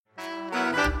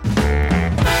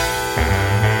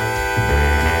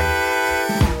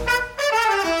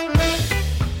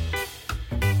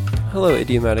Hello,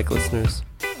 idiomatic listeners.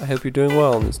 I hope you're doing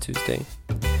well on this Tuesday.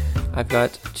 I've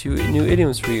got 2 new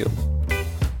idioms for you.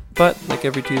 But, like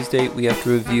every Tuesday, we have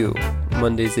to review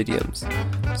Monday's idioms.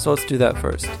 So let's do that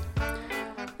first.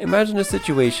 Imagine a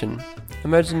situation.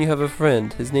 Imagine you have a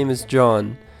friend. His name is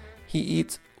John. He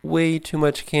eats way too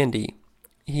much candy.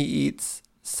 He eats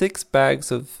 6 bags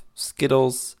of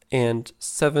Skittles and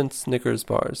 7 Snickers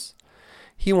bars.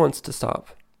 He wants to stop.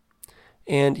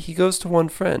 And he goes to one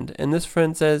friend, and this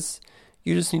friend says,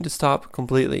 you just need to stop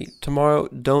completely. Tomorrow,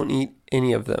 don't eat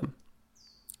any of them.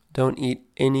 Don't eat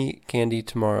any candy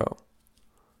tomorrow.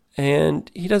 And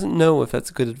he doesn't know if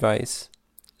that's good advice.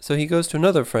 So he goes to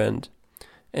another friend,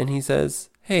 and he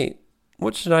says, hey,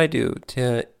 what should I do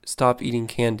to stop eating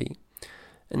candy?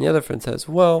 And the other friend says,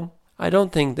 well, I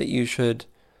don't think that you should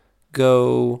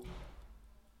go...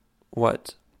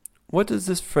 What? What does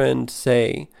this friend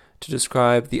say to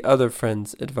describe the other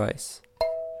friend's advice?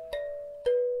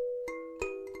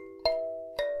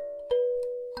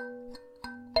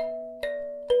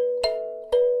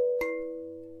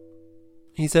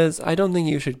 He says, I don't think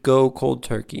you should go cold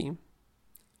turkey.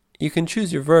 You can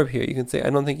choose your verb here. You can say, I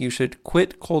don't think you should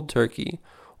quit cold turkey,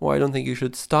 or I don't think you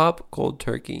should stop cold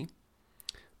turkey.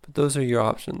 But those are your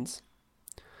options.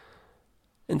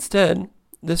 Instead,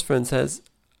 this friend says,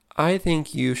 I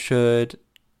think you should...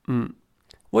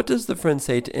 What does the friend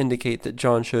say to indicate that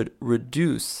John should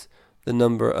reduce the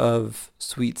number of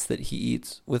sweets that he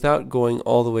eats without going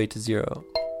all the way to 0?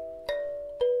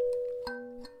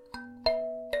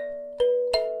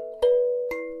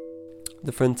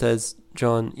 The friend says,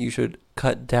 John, you should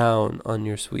cut down on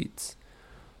your sweets.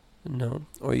 No,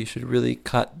 or you should really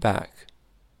cut back.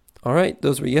 All right,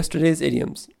 those were yesterday's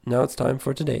idioms. Now it's time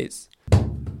for today's.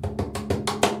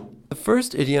 The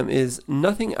first idiom is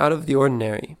nothing out of the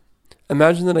ordinary.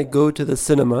 Imagine that I go to the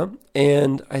cinema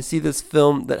and I see this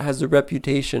film that has a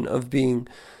reputation of being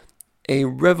a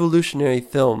revolutionary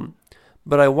film,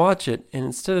 but I watch it and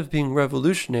instead of being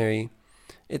revolutionary,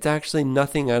 it's actually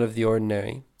nothing out of the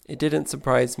ordinary. It didn't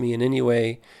surprise me in any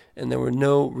way, and there were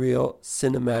no real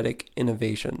cinematic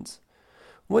innovations.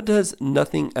 What does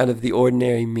nothing out of the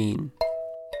ordinary mean?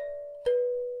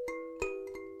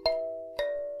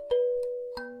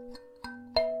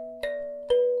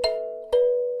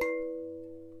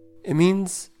 It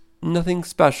means nothing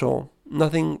special,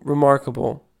 nothing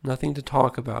remarkable, nothing to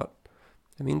talk about.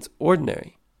 It means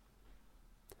ordinary.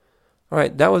 All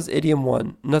right, that was idiom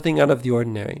 1, nothing out of the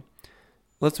ordinary.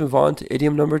 Let's move on to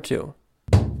idiom number 2.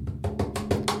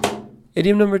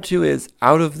 Idiom number 2 is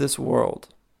out of this world.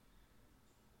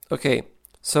 Okay,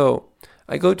 so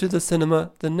I go to the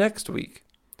cinema the next week,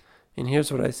 and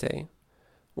here's what I say.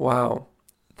 Wow,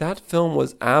 that film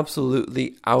was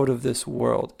absolutely out of this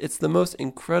world. It's the most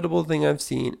incredible thing I've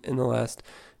seen in the last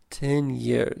 10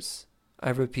 years.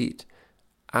 I repeat,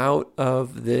 out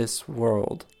of this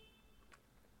world.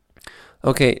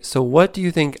 Okay, so what do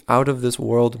you think out of this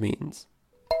world means?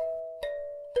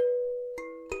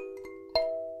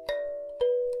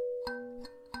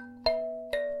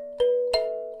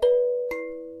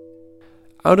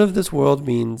 Out of this world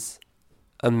means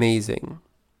amazing.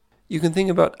 You can think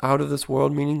about out of this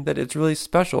world meaning that it's really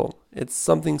special. It's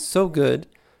something so good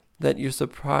that you're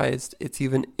surprised it's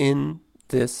even in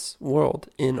this world,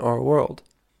 in our world.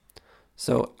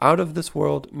 So out of this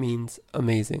world means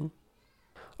amazing.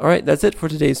 All right, that's it for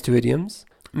today's 2 idioms.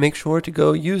 Make sure to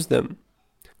go use them.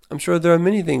 I'm sure there are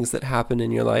many things that happen in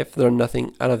your life that are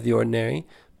nothing out of the ordinary,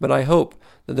 but I hope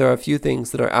that there are a few things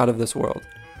that are out of this world.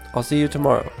 I'll see you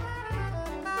tomorrow.